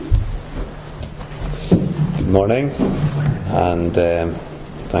Morning, and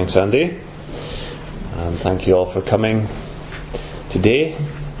thanks Andy, and thank you all for coming today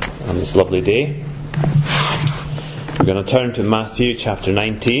on this lovely day. We're going to turn to Matthew chapter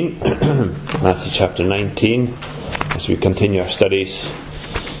 19 Matthew chapter 19 as we continue our studies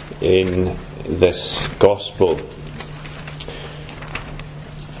in this gospel.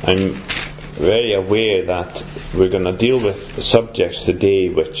 I'm very aware that we're going to deal with subjects today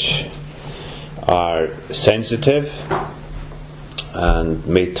which are sensitive and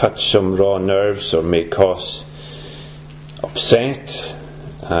may touch some raw nerves or may cause upset,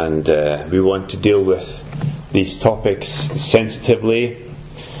 and we want to deal with these topics sensitively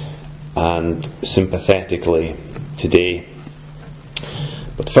and sympathetically today.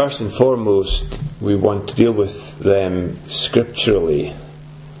 But first and foremost, we want to deal with them scripturally.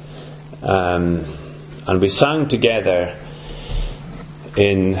 And we sang together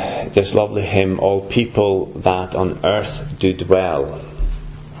in this lovely hymn, "All people that on earth do dwell."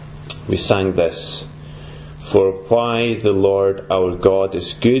 We sang this: "For why the Lord our God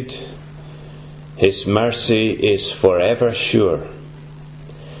is good, His mercy is forever sure,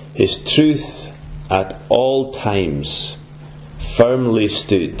 His truth at all times firmly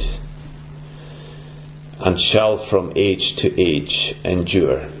stood, and shall from age to age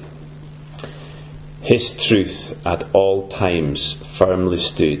endure." His truth at all times firmly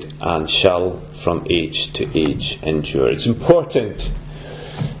stood, and shall from age to age endure. It's important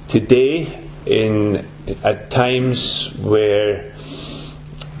today, at times where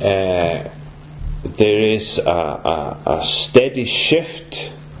there is a steady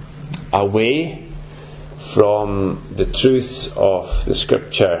shift away from the truths of the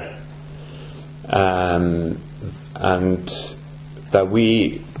Scripture, and that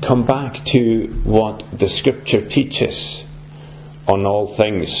we come back to what the Scripture teaches on all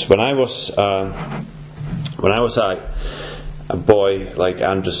things. When I was a boy, like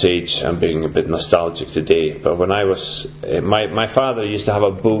Andrew's age, I'm being a bit nostalgic today, but when I was, my father used to have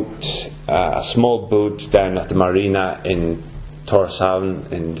a boat, a small boat down at the marina in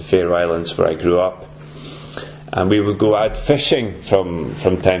Tórshavn in the Faroe Islands where I grew up, and we would go out fishing from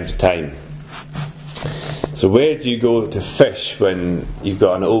time to time. So where do you go to fish when you've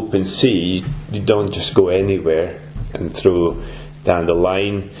got an open sea? You don't just go anywhere and throw down the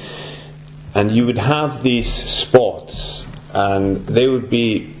line. And you would have these spots, and they would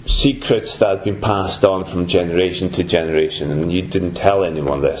be secrets that had been passed on from generation to generation, and you didn't tell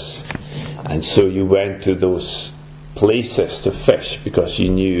anyone this. And so you went to those places to fish because you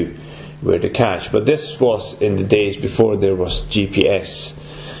knew where to catch. But this was in the days before there was GPS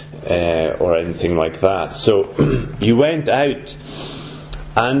or anything like that. So you went out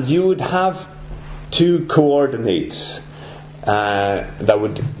and you would have two coordinates that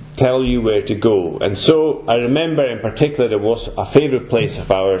would tell you where to go. And so I remember in particular there was a favourite place of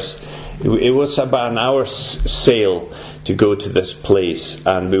ours. It was about an hour's sail to go to this place,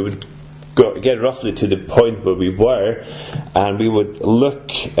 and we would get roughly to the point where we were, and we would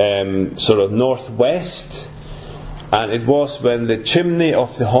look sort of northwest. And it was when the chimney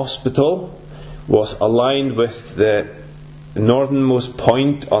of the hospital was aligned with the northernmost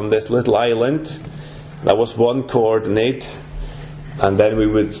point on this little island. That was one coordinate. And then we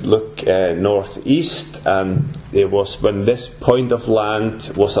would look northeast, and it was when this point of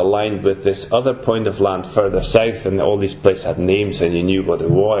land was aligned with this other point of land further south, and all these places had names and you knew what they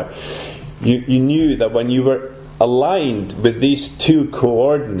were. You knew that when you were aligned with these two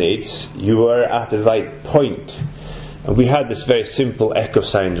coordinates, you were at the right point. And we had this very simple echo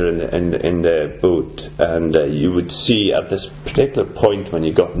sounder in the boat, and you would see at this particular point when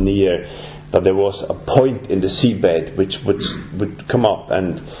you got near that there was a point in the seabed which would come up,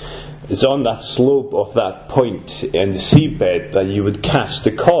 and it's on that slope of that point in the seabed that you would catch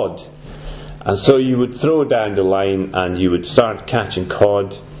the cod. And so you would throw down the line and you would start catching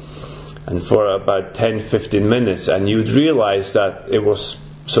cod, and for about 10-15 minutes, and you would realise that it was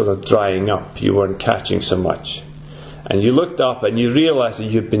sort of drying up, you weren't catching so much. And you looked up and you realised that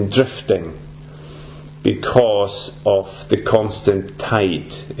you'd been drifting because of the constant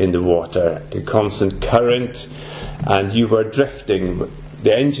tide in the water, the constant current, and you were drifting.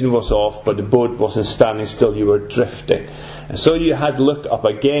 The engine was off, but the boat wasn't standing still, you were drifting. And so you had to look up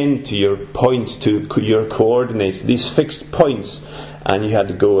again to your points, to your coordinates, these fixed points, and you had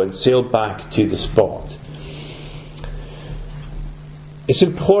to go and sail back to the spot. It's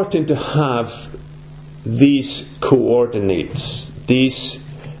important to have these coordinates, these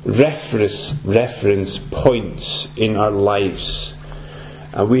reference points in our lives,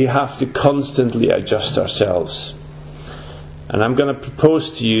 and we have to constantly adjust ourselves. And I'm going to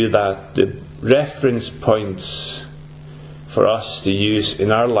propose to you that the reference points for us to use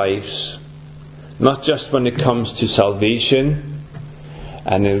in our lives, not just when it comes to salvation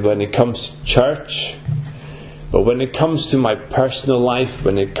and when it comes to church, but when it comes to my personal life,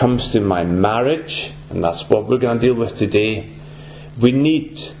 when it comes to my marriage, and that's what we're going to deal with today, we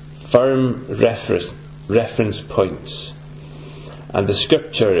need firm reference points. And the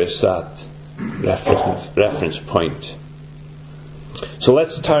scripture is that reference point. So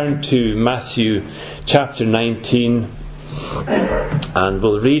let's turn to Matthew chapter 19, and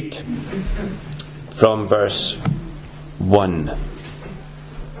we'll read from verse 1.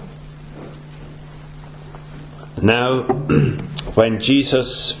 Now, when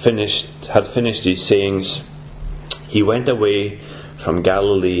Jesus had finished these sayings, he went away from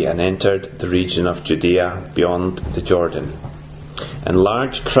Galilee and entered the region of Judea beyond the Jordan. And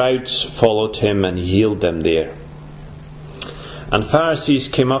large crowds followed him, and he healed them there. And Pharisees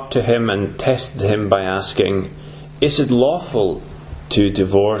came up to him and tested him by asking, "Is it lawful to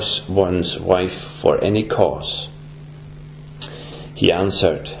divorce one's wife for any cause?" He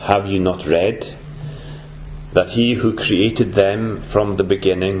answered, "Have you not read that he who created them from the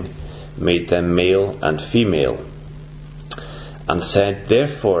beginning made them male and female, and said,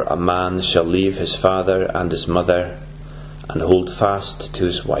 Therefore a man shall leave his father and his mother, and hold fast to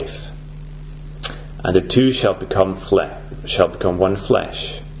his wife, and the two shall become one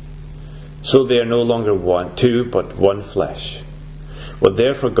flesh. So they are no longer two, but one flesh. What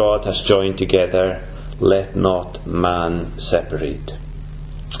therefore God has joined together, let not man separate."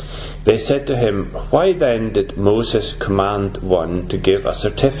 They said to him, "Why then did Moses command one to give a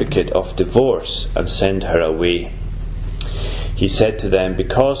certificate of divorce and send her away?" He said to them,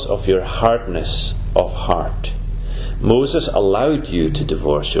 "Because of your hardness of heart. Moses allowed you to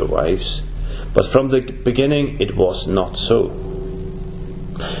divorce your wives, but from the beginning it was not so.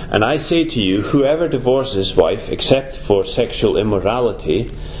 And I say to you, whoever divorces his wife except for sexual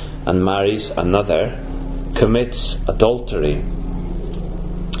immorality and marries another commits adultery."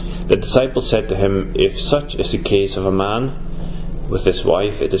 The disciples said to him, "If such is the case of a man with his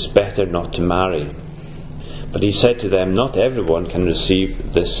wife, it is better not to marry." But he said to them, "Not everyone can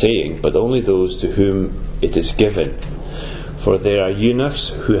receive this saying, but only those to whom it is given. For there are eunuchs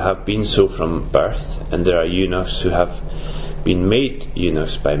who have been so from birth, and there are eunuchs who have been made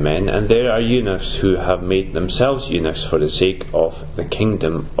eunuchs by men, and there are eunuchs who have made themselves eunuchs for the sake of the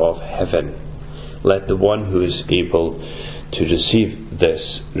kingdom of heaven. Let the one who is able to receive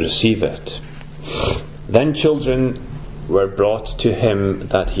this, receive it." Then children were brought to him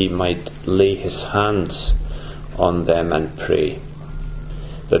that he might lay his hands on them and pray.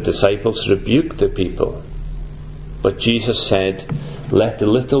 The disciples rebuked the people, but Jesus said, "Let the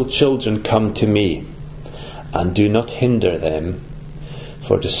little children come to me, and do not hinder them,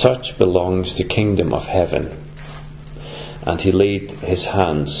 for to such belongs the kingdom of heaven." And he laid his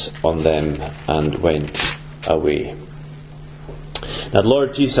hands on them and went away. Now, the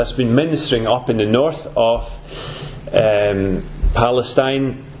Lord Jesus has been ministering up in the north of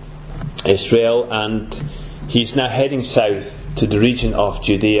Palestine, Israel, and he's now heading south to the region of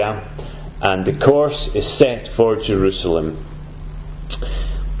Judea, and the course is set for Jerusalem,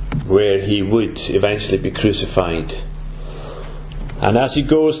 where he would eventually be crucified. And as he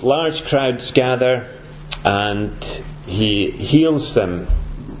goes, large crowds gather, and he heals them.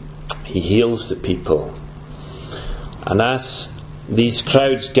 He heals the people. And as these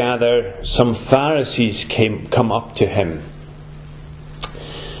crowds gather, some Pharisees come up to him.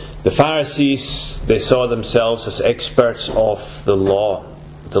 The Pharisees, they saw themselves as experts of the law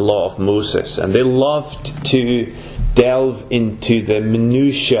of Moses, and they loved to delve into the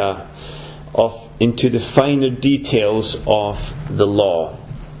minutiae into the finer details of the law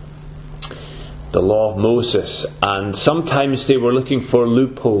of Moses. And sometimes they were looking for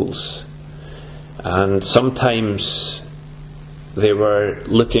loopholes, and sometimes they were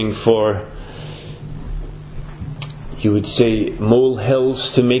looking for, you would say,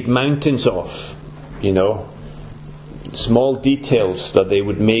 molehills to make mountains of, small details that they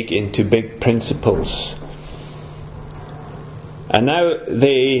would make into big principles. And now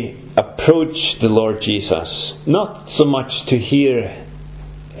they approach the Lord Jesus, not so much to hear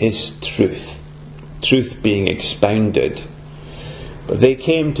his truth being expounded, but they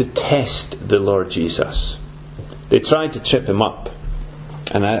came to test the Lord Jesus. They tried to trip him up.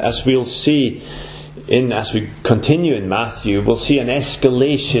 And as we'll see, as we continue in Matthew, we'll see an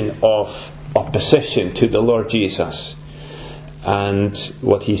escalation of opposition to the Lord Jesus, and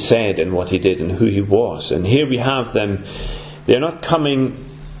what he said and what he did and who he was. And here we have them. They're not coming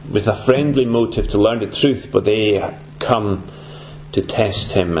with a friendly motive to learn the truth, but they come to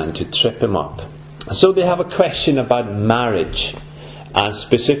test him and to trip him up. So they have a question about marriage, and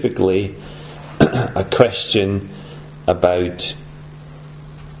specifically a question about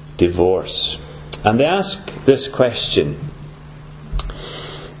divorce. And they ask this question: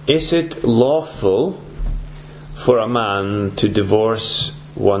 is it lawful for a man to divorce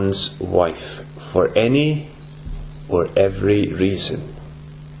one's wife for any or every reason?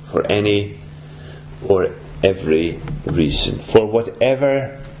 For any or every reason. For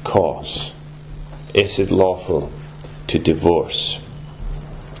whatever cause. Is it lawful to divorce?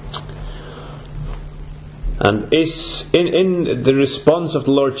 And is in the response of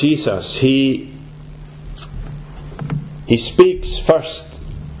the Lord Jesus, He speaks first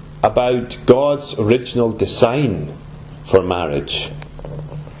about God's original design for marriage.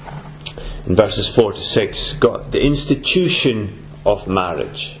 In verses 4 to 6, God, the institution of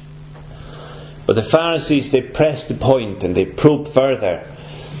marriage. But the Pharisees, they press the point and they probe further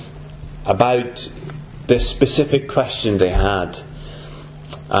about this specific question they had.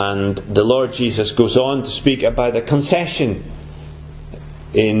 And the Lord Jesus goes on to speak about a concession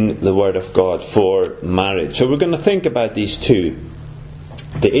in the Word of God for marriage. So we're going to think about these two.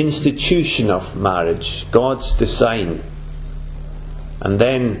 The institution of marriage, God's design, and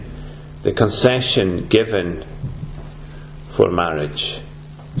then the concession given for marriage.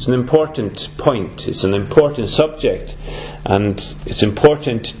 It's an important point, it's an important subject, and it's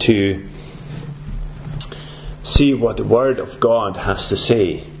important to see what the Word of God has to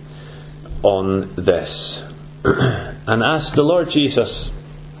say on this. And as the Lord Jesus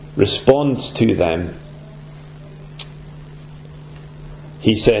responds to them,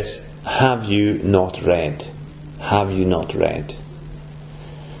 He says, have you not read? Have you not read?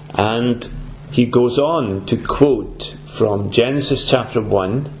 And He goes on to quote from Genesis chapter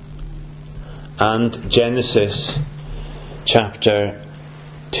 1 and Genesis chapter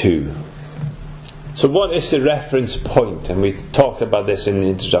 2. So what is the reference point? And we talked about this in the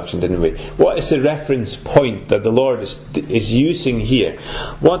introduction, didn't we? What is the reference point that the Lord is using here?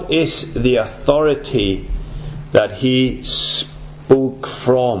 What is the authority that He spoke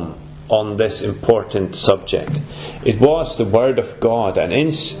from on this important subject? It was the Word of God, and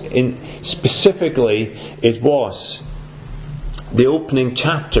in specifically it was the opening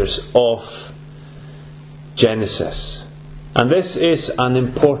chapters of Genesis. And this is an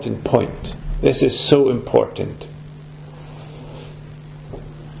important point. This is so important.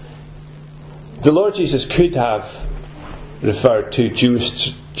 The Lord Jesus could have referred to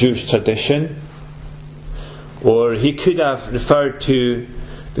Jewish tradition, or He could have referred to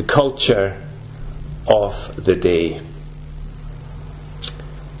the culture of the day.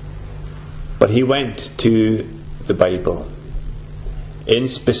 But He went to the Bible.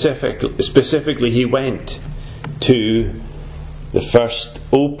 Specifically, He went to the first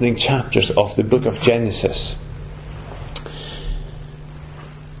opening chapters of the book of Genesis.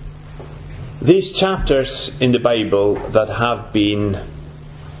 These chapters in the Bible that have been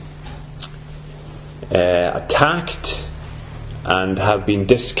attacked and have been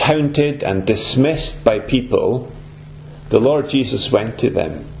discounted and dismissed by people, the Lord Jesus went to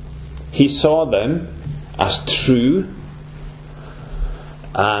them. He saw them as true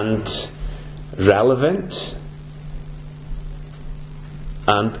and relevant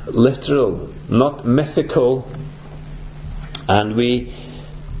and literal, not mythical. And we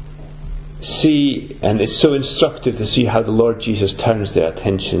see, and it's so instructive to see how the Lord Jesus turns their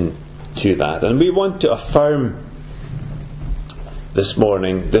attention to that. And we want to affirm this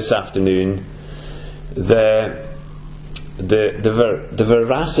morning, this afternoon, the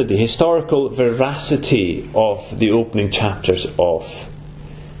veracity, historical veracity of the opening chapters of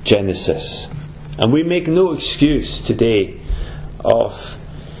Genesis. And we make no excuse today of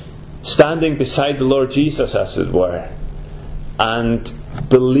standing beside the Lord Jesus, as it were, and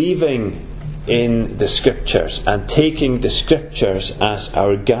believing in the Scriptures and taking the Scriptures as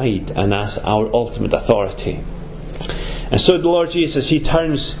our guide and as our ultimate authority. And so the Lord Jesus, He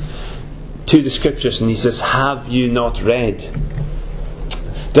turns to the Scriptures and He says, have you not read?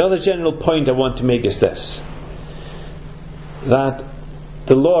 The other general point I want to make is this: that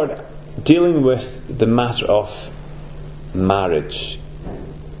the Lord, dealing with the matter of marriage,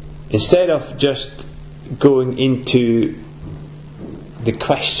 instead of just going into the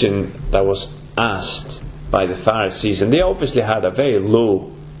question that was asked by the Pharisees, and they obviously had a very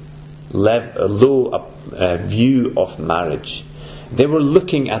low view of marriage. They were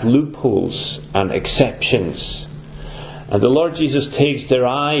looking at loopholes and exceptions, and the Lord Jesus takes their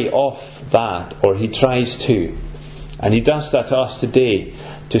eye off that, or He tries to, and He does that to us today,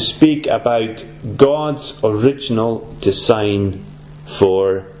 to speak about God's original design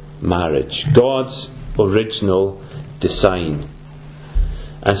for marriage. God's original design.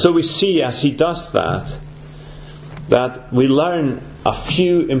 And so we see as he does that we learn a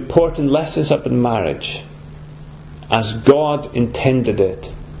few important lessons about marriage as God intended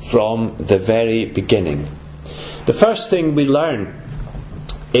it from the very beginning. The first thing we learn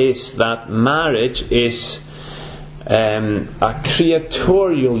is that marriage is a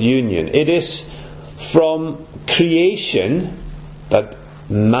creatorial union. It is from creation that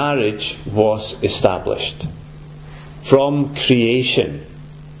marriage was established. From creation.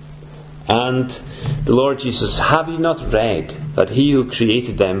 And the Lord Jesus, have you not read that he who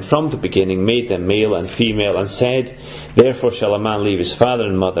created them from the beginning made them male and female, and said, therefore shall a man leave his father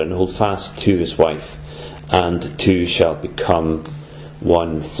and mother and hold fast to his wife, and the two shall become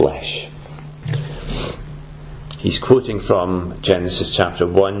one flesh. He's quoting from Genesis chapter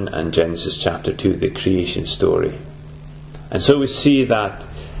 1 and Genesis chapter 2, the creation story. And so we see that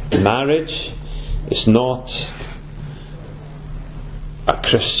marriage is not a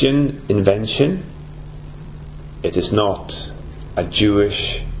Christian invention. It is not a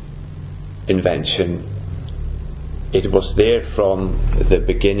Jewish invention. It was there from the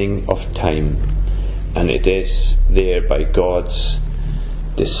beginning of time, and it is there by God's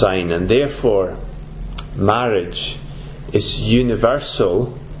design. And therefore, marriage is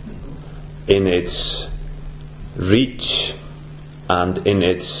universal in its reach and in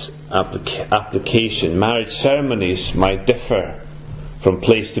its application. Marriage ceremonies might differ from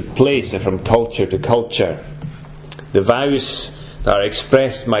place to place and from culture to culture. The vows that are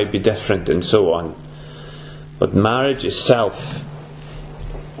expressed might be different and so on. But marriage itself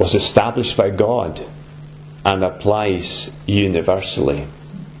was established by God and applies universally.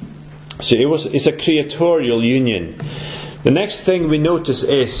 So it's a creatorial union. The next thing we notice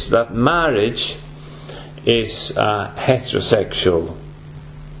is that marriage is a heterosexual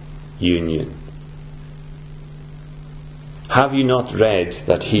union. Have you not read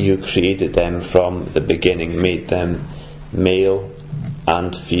that he who created them from the beginning made them male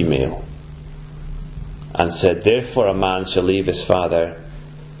and female, and said, therefore a man shall leave his father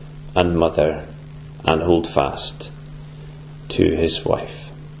and mother and hold fast to his wife.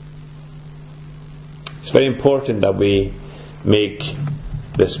 It's very important that we make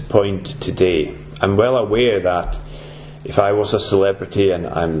this point today. I'm well aware that if I was a celebrity, and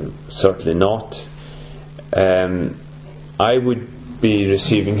I'm certainly not, I would be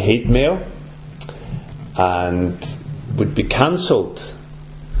receiving hate mail and would be cancelled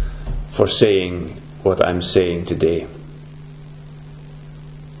for saying what I'm saying today.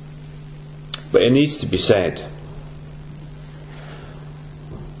 But it needs to be said.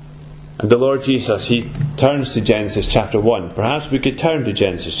 And the Lord Jesus, he turns to Genesis chapter 1. Perhaps we could turn to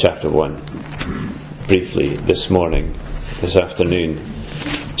Genesis chapter 1 briefly this morning, this afternoon.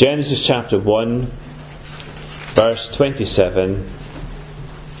 Genesis chapter 1, verse 27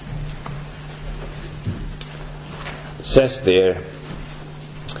 says there,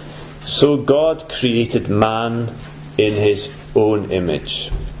 so God created man in his own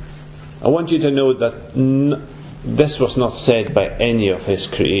image. I want you to know that this was not said by any of his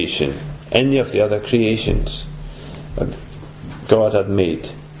creation, any of the other creations that God had made.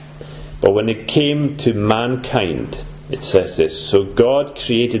 But when it came to mankind, it says this, so God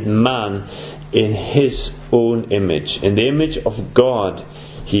created man in his own image. In the image of God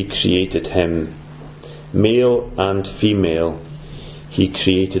he created him. Male and female he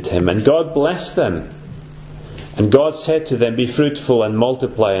created him. And God blessed them. And God said to them, be fruitful and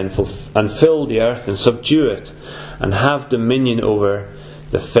multiply and fill the earth and subdue it, and have dominion over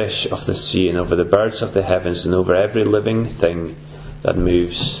the fish of the sea and over the birds of the heavens and over every living thing that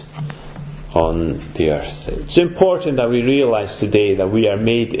moves on the earth. It's important that we realize today that we are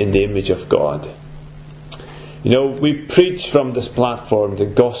made in the image of God. You know, we preach from this platform the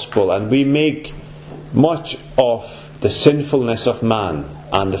gospel, and we make much of the sinfulness of man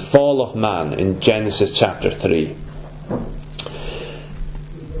and the fall of man in Genesis chapter 3.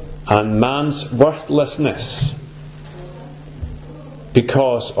 And man's worthlessness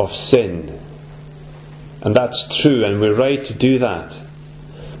because of sin. And that's true, and we're right to do that.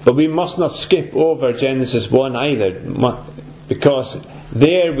 But we must not skip over Genesis 1 either, because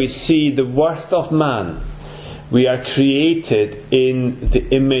there we see the worth of man. We are created in the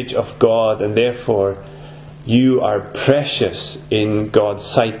image of God, and therefore you are precious in God's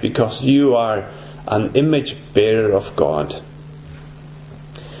sight because you are an image bearer of God.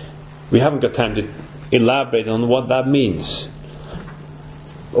 We haven't got time to elaborate on what that means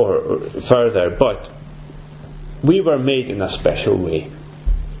or further, but we were made in a special way.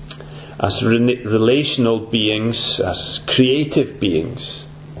 as relational beings, as creative beings.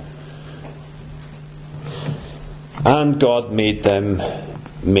 And God made them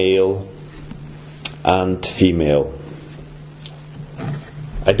male and female.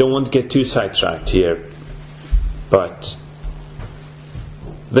 I don't want to get too sidetracked here, but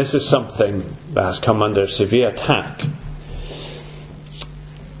this is something that has come under severe attack.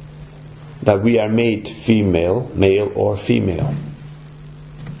 That we are made female, male or female.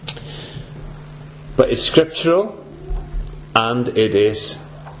 But it's scriptural and it is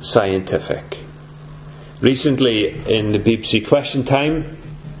scientific. Recently in the BBC Question Time,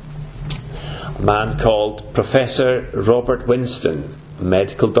 a man called Professor Robert Winston, a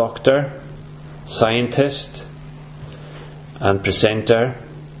medical doctor, scientist and presenter,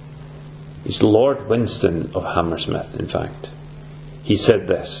 he's Lord Winston of Hammersmith, in fact. He said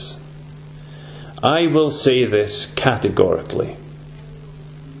this: "I will say this categorically,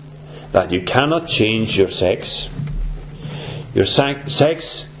 that you cannot change your sex. Your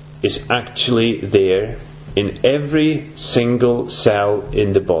sex is actually there in every single cell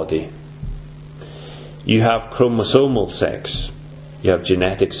in the body. You have chromosomal sex, you have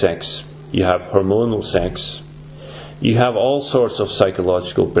genetic sex, you have hormonal sex, you have all sorts of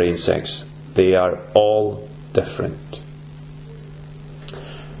psychological brain sex. They are all different."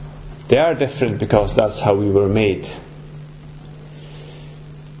 They are different because that's how we were made.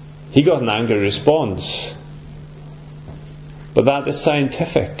 He got an angry response. But that is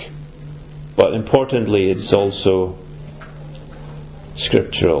scientific. But importantly, it's also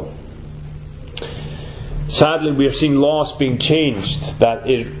scriptural. Sadly, we are seeing laws being changed that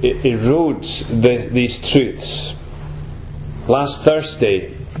erodes these truths. Last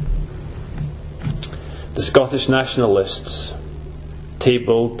Thursday, the Scottish Nationalists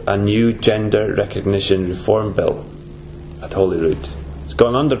tabled a new gender recognition reform bill at Holyrood. It's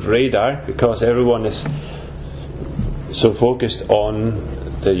gone under the radar because everyone is so focused on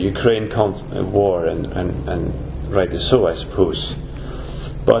the Ukraine war, and rightly so, I suppose.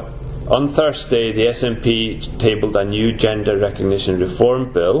 But on Thursday, the SNP tabled a new gender recognition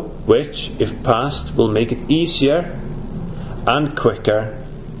reform bill, which, if passed, will make it easier and quicker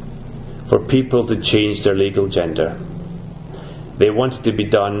for people to change their legal gender. They want it to be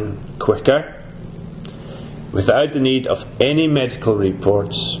done quicker, without the need of any medical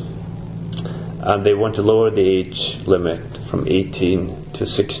reports, and they want to lower the age limit from 18 to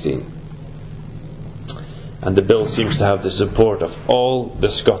 16. And the bill seems to have the support of all the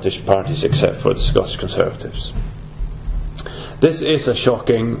Scottish parties except for the Scottish Conservatives. This is a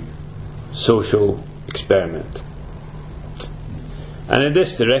shocking social experiment, and it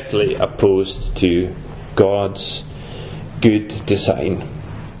is directly opposed to God's good design.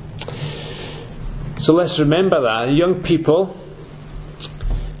 So let's remember that. Young people,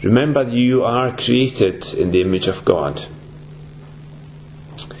 remember that you are created in the image of God.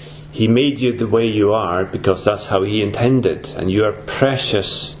 He made you the way you are because that's how He intended, and you are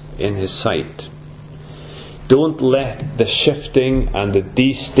precious in His sight. Don't let the shifting and the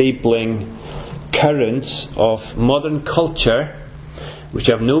destabling currents of modern culture, which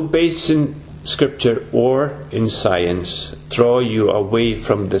have no base in Scripture or in science, draw you away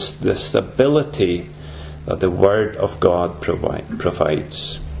from the stability that the Word of God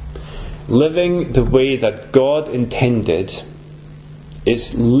provides. Living the way that God intended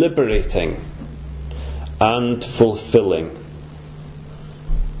is liberating and fulfilling.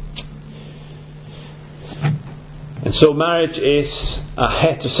 And so marriage is a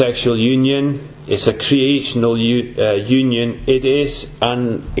heterosexual union. It's a creational union. It is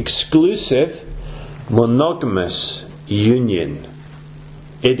an exclusive, monogamous union.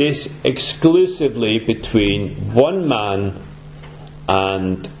 It is exclusively between one man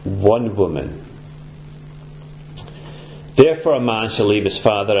and one woman. Therefore a man shall leave his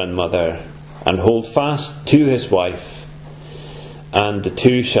father and mother, and hold fast to his wife, and the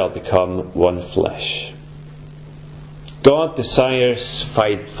two shall become one flesh. God desires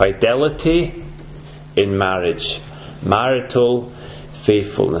fidelity in marriage, marital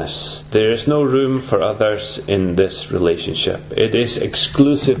faithfulness. There is no room for others in this relationship. It is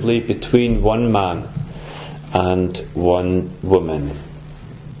exclusively between one man and one woman.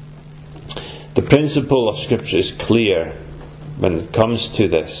 The principle of Scripture is clear when it comes to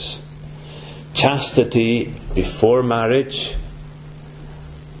this. Chastity before marriage,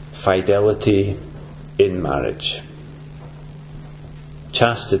 fidelity in marriage.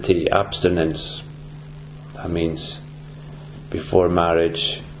 Chastity, abstinence, that means before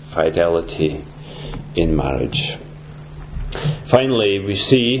marriage, fidelity in marriage. Finally, we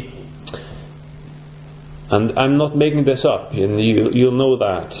see, and I'm not making this up, and you'll know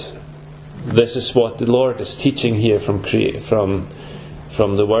that, this is what the Lord is teaching here from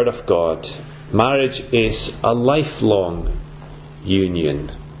the Word of God. Marriage is a lifelong union.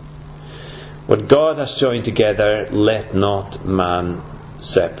 What God has joined together, let not man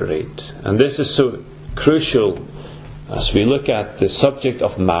separate. And this is so crucial as we look at the subject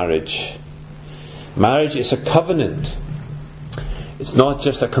of marriage. Marriage is a covenant. It's not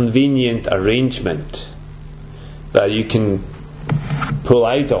just a convenient arrangement that you can pull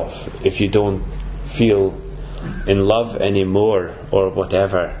out of if you don't feel in love anymore or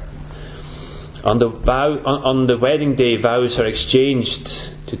whatever. On the wedding day, vows are exchanged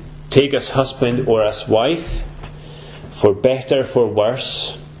to take as husband or as wife, for better, for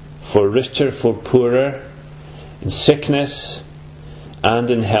worse, for richer, for poorer, in sickness and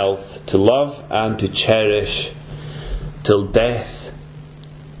in health, to love and to cherish, till death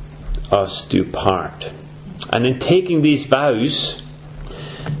us do part. And in taking these vows,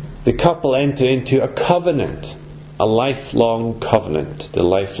 the couple enter into a covenant, a lifelong covenant, the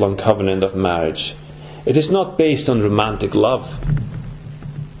lifelong covenant of marriage. It is not based on romantic love,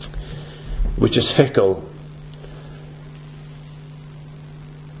 which is fickle,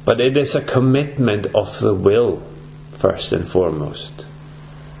 but it is a commitment of the will, first and foremost.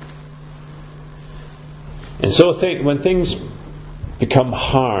 And so when things become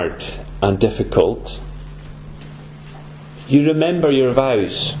hard and difficult, you remember your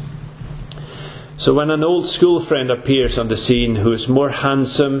vows. So when an old school friend appears on the scene who is more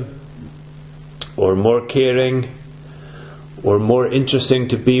handsome or more caring or more interesting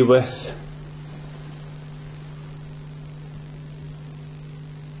to be with,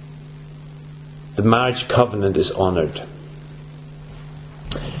 the marriage covenant is honoured.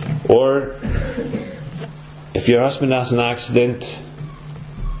 Or if your husband has an accident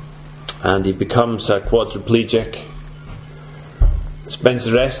and he becomes a quadriplegic, spends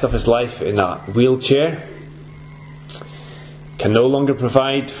the rest of his life in a wheelchair, can no longer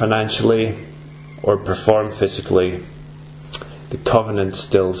provide financially or perform physically, the covenant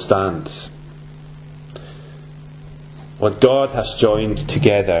still stands. What God has joined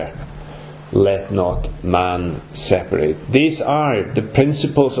together, let not man separate. These are the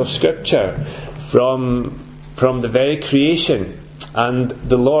principles of Scripture from the very creation, and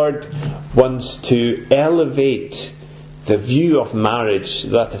the Lord wants to elevate the view of marriage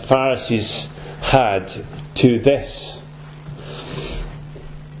that the Pharisees had to this.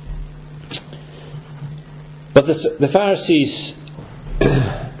 But the Pharisees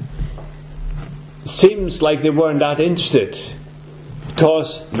seems like they weren't that interested,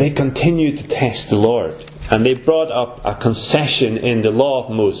 because they continued to test the Lord, and they brought up a concession in the law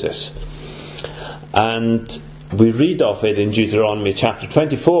of Moses. And we read of it in Deuteronomy chapter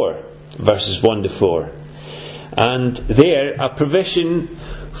 24, verses 1 to 4. And there, a provision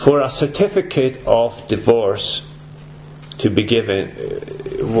for a certificate of divorce to be given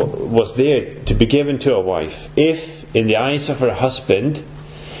was there to be given to a wife if, in the eyes of her husband,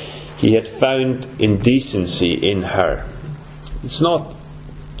 he had found indecency in her. It's not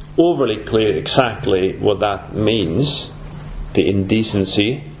overly clear exactly what that means, the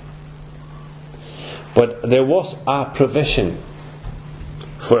indecency, but there was a provision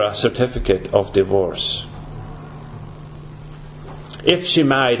for a certificate of divorce. If she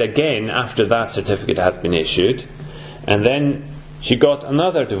married again after that certificate had been issued, and then she got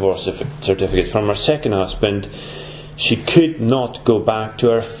another divorce certificate from her second husband, she could not go back to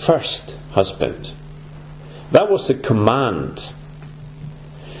her first husband. That was the command.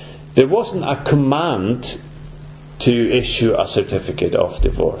 There wasn't a command to issue a certificate of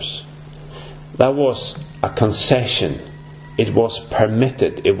divorce. That was a concession. It was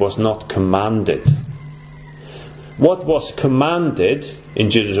permitted. It was not commanded. What was commanded in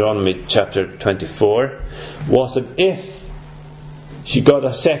Deuteronomy chapter 24 was that if she got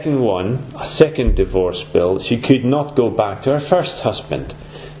a second divorce bill, she could not go back to her first husband.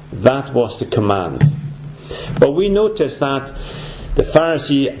 That was the command. But we notice that the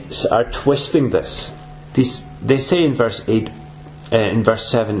Pharisees are twisting this. They say in verse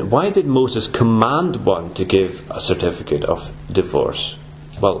 7, why did Moses command one to give a certificate of divorce?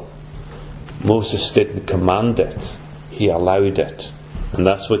 Well, Moses didn't command it. He allowed it. And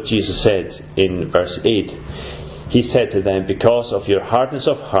that's what Jesus said in verse 8. He said to them, because of your hardness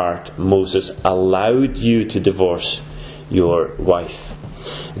of heart, Moses allowed you to divorce your wife.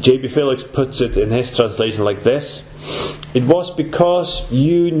 J.B. Phillips puts it in his translation like this: it was because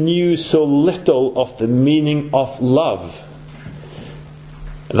you knew so little of the meaning of love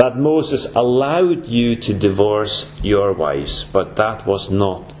that Moses allowed you to divorce your wives, but that was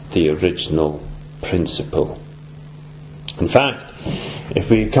not the original principle. In fact, If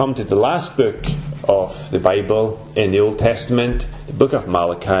we come to the last book of the Bible in the Old Testament, the book of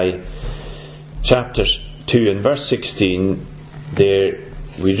Malachi, chapter 2 and verse 16, there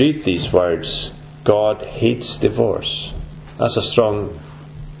we read these words: God hates divorce. That's a strong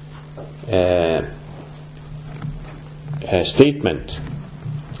statement.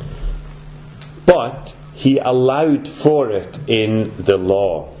 But He allowed for it in the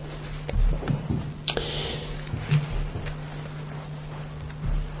law.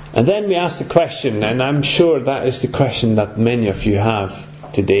 And then we ask the question, and I'm sure that is the question that many of you have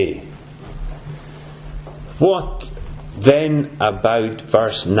today. What then about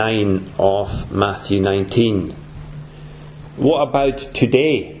verse 9 of Matthew 19? What about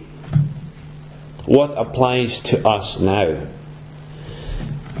today? What applies to us now?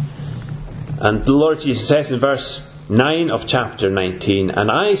 And the Lord Jesus says in verse 9 of chapter 19, "And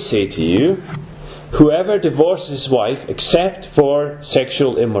I say to you, whoever divorces his wife except for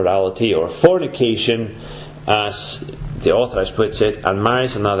sexual immorality or fornication, as the author puts it, and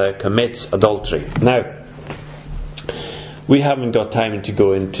marries another, commits adultery." Now, we haven't got time to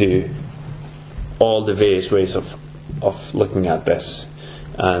go into all the various ways of looking at this.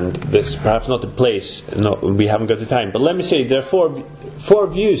 And this is perhaps not the place, we haven't got the time. But let me say, there are four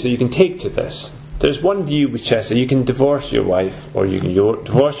views that you can take to this. There's one view which says that you can divorce your wife or you can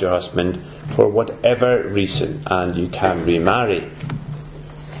divorce your husband for whatever reason, and you can remarry.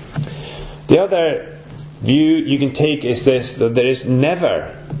 The other view you can take is this: that there is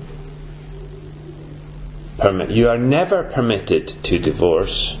never you are never permitted to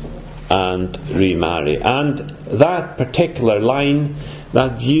divorce and remarry. And that particular line,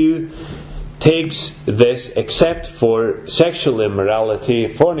 that view, takes this "except for sexual immorality,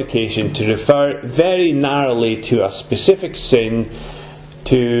 fornication" to refer very narrowly to a specific sin,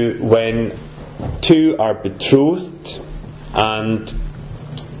 to when two are betrothed and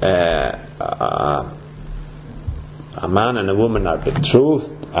a man and a woman are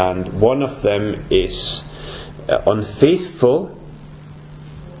betrothed and one of them is unfaithful,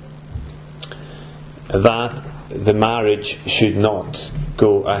 that the marriage should not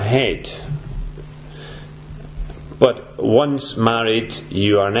go ahead. But once married,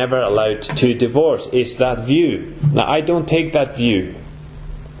 you are never allowed to divorce, is that view. Now, I don't take that view.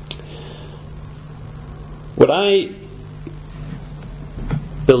 What I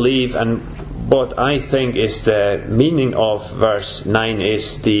believe and what I think is the meaning of verse 9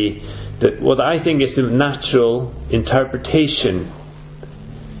 is what I think is the natural interpretation,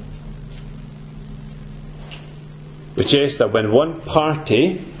 which is that when one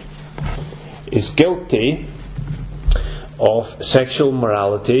party is guilty of sexual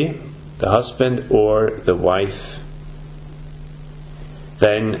morality, the husband or the wife,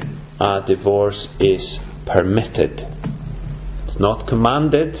 then a divorce is permitted. It's not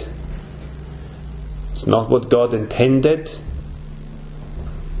commanded. It's not what God intended.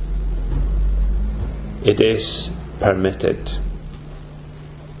 It is permitted.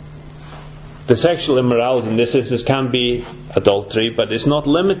 The sexual immorality in this instance can be adultery, but it's not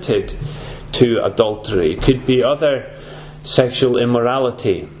limited to adultery. It could be other sexual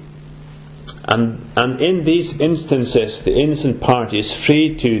immorality. And in these instances, the innocent party is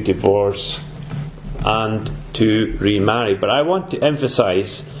free to divorce and to remarry. But I want to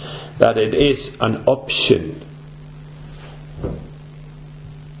emphasize that it is an option,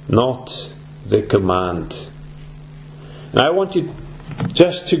 not the command. And I want you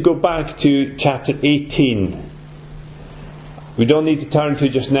just to go back to chapter 18. We don't need to turn to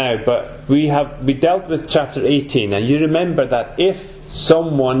just now, but we dealt with chapter 18, and you remember that if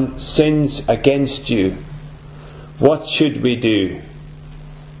someone sins against you, what should we do?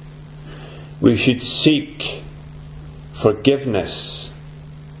 We should seek forgiveness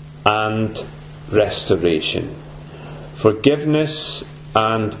and restoration. Forgiveness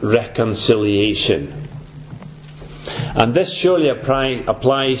and reconciliation. And this surely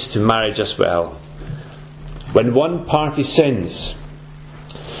applies to marriage as well. When one party sins,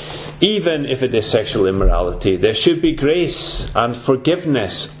 even if it is sexual immorality, there should be grace and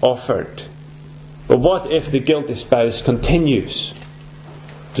forgiveness offered. But what if the guilty spouse continues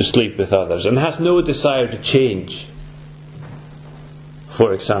to sleep with others and has no desire to change?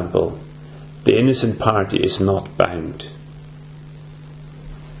 For example, the innocent party is not bound.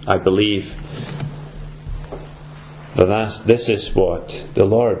 I believe that this is what the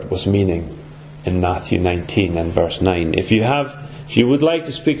Lord was meaning in Matthew 19 and verse 9. If you would like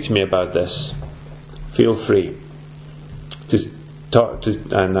to speak to me about this, feel free to talk to,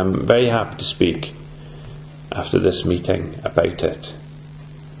 and I'm very happy to speak after this meeting about it.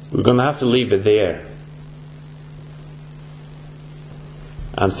 We're going to have to leave it there.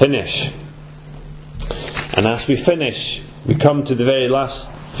 and finish. And as we finish, we come to the very last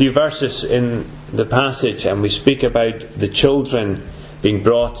few verses in the passage, and we speak about the children being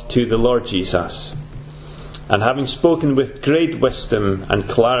brought to the Lord Jesus. And having spoken with great wisdom and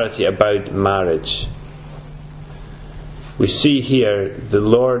clarity about marriage, we see here the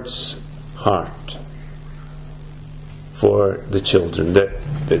Lord's heart for the children.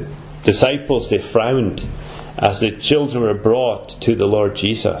 The disciples, they frowned as the children were brought to the Lord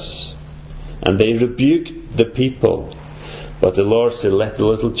Jesus, and they rebuked the people. But the Lord said, "Let the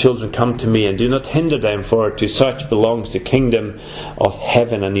little children come to me, and do not hinder them, for to such belongs the kingdom of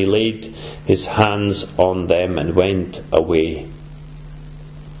heaven." And he laid his hands on them and went away.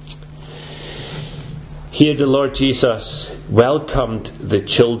 Here the Lord Jesus welcomed the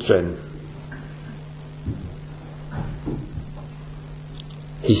children.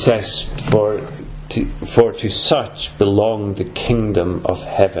 He says, for to such belong the kingdom of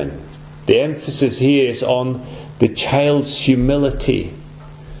heaven. The emphasis here is on the child's humility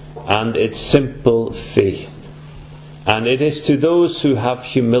and its simple faith. And it is to those who have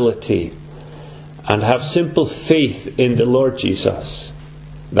humility and have simple faith in the Lord Jesus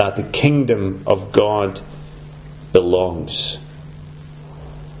that the kingdom of God belongs.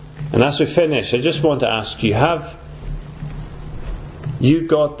 And as we finish, I just want to ask you, have you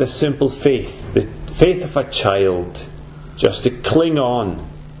got the simple faith, the faith of a child, just to cling on?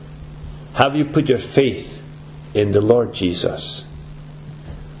 Have you put your faith in the Lord Jesus,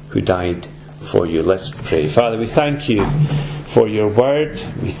 who died for you? Let's pray. Father, we thank you for your word.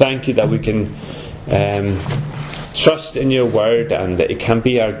 We thank you that we can trust in your word, and that it can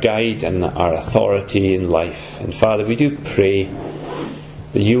be our guide and our authority in life. And Father, we do pray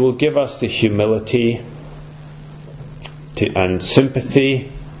that you will give us the humility and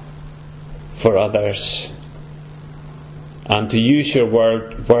sympathy for others, and to use your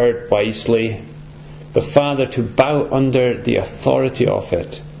word wisely, but Father, to bow under the authority of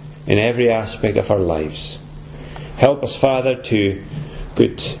it in every aspect of our lives. Help us, Father, to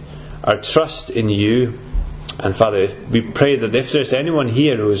put our trust in you. And Father, we pray that if there's anyone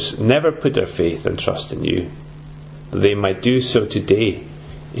here who's never put their faith and trust in you, that they might do so today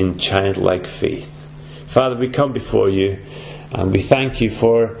in childlike faith. Father, we come before you and we thank you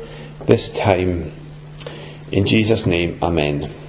for this time. In Jesus' name, amen.